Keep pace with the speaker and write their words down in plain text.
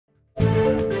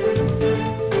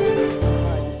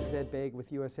Ed Baig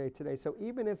with USA Today. So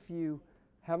even if you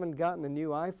haven't gotten the new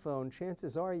iPhone,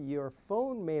 chances are your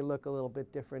phone may look a little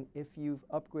bit different if you've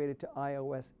upgraded to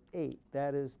iOS 8.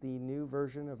 That is the new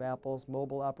version of Apple's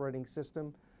mobile operating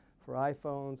system for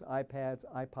iPhones, iPads,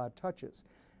 iPod Touches.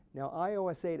 Now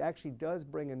iOS 8 actually does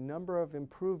bring a number of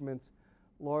improvements,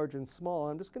 large and small.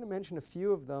 I'm just going to mention a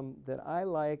few of them that I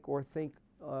like or think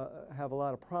have a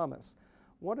lot of promise.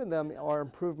 One of them are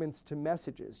improvements to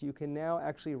messages. You can now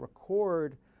actually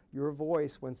record your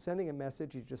voice when sending a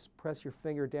message. You just press your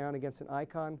finger down against an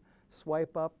icon,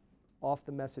 swipe up, off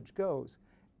the message goes.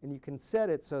 And you can set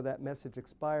it so that message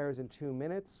expires in 2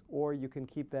 minutes, or you can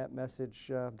keep that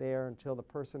message there until the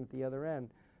person at the other end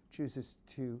chooses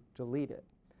to delete it.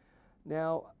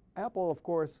 Now, Apple, of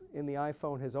course, in the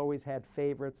iPhone has always had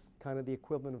favorites, kind of the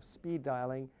equivalent of speed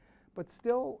dialing. But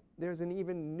still, there's an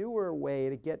even newer way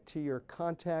to get to your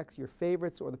contacts, your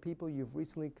favorites, or the people you've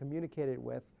recently communicated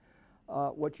with.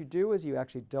 What you do is you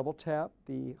actually double tap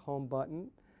the home button,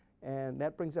 and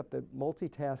that brings up the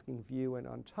multitasking view. And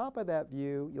on top of that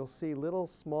view, you'll see little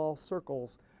small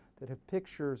circles that have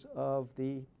pictures of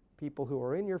the people who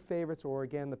are in your favorites, or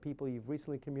again, the people you've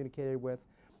recently communicated with.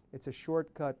 It's a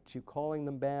shortcut to calling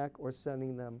them back or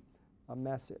sending them a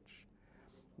message.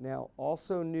 Now,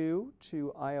 also new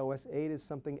to iOS 8 is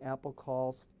something Apple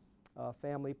calls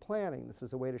family planning. This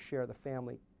is a way to share the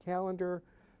family calendar,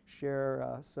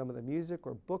 share some of the music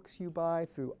or books you buy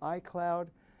through iCloud.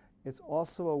 It's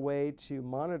also a way to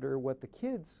monitor what the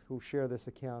kids who share this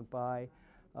account buy.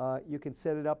 You can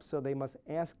set it up so they must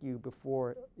ask you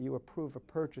before you approve a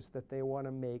purchase that they want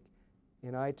to make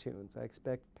in iTunes. I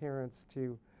expect parents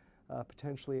to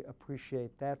potentially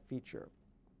appreciate that feature.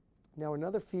 Now,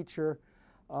 another feature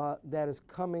that is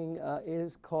coming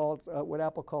is called what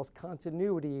Apple calls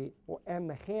continuity and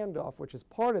the handoff, which is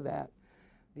part of that.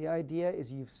 The idea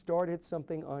is you've started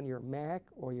something on your Mac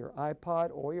or your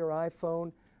iPod or your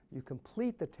iPhone. You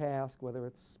complete the task, whether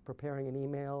it's preparing an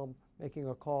email, making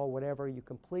a call, whatever, you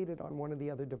complete it on one of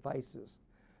the other devices.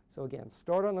 So again,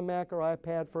 start on the Mac or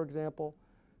iPad, for example,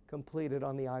 complete it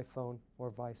on the iPhone or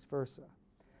vice versa.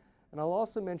 And I'll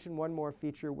also mention one more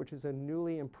feature, which is a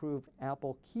newly improved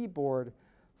Apple keyboard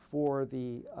for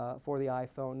the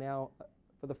iPhone. Now,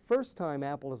 for the first time,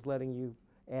 Apple is letting you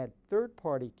add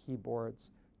third-party keyboards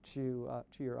to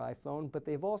your iPhone, but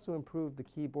they've also improved the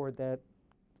keyboard that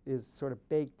is sort of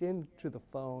baked into the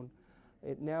phone.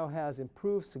 It now has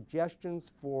improved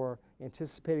suggestions for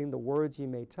anticipating the words you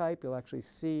may type. You'll actually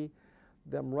see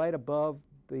them right above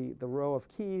the row of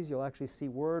keys. You'll actually see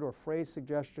word or phrase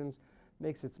suggestions.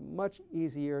 Makes it much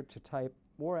easier to type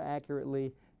more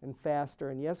accurately and faster.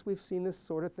 And yes, we've seen this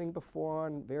sort of thing before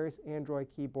on various Android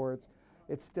keyboards.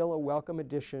 It's still a welcome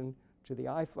addition to the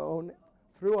iPhone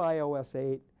through iOS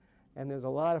 8, and there's a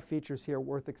lot of features here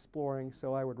worth exploring,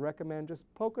 so I would recommend just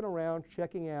poking around,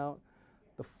 checking out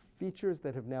the features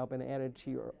that have now been added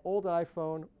to your old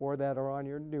iPhone or that are on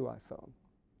your new iPhone.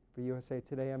 For USA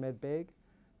Today, I'm Ed Baig,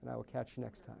 and I will catch you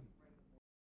next time.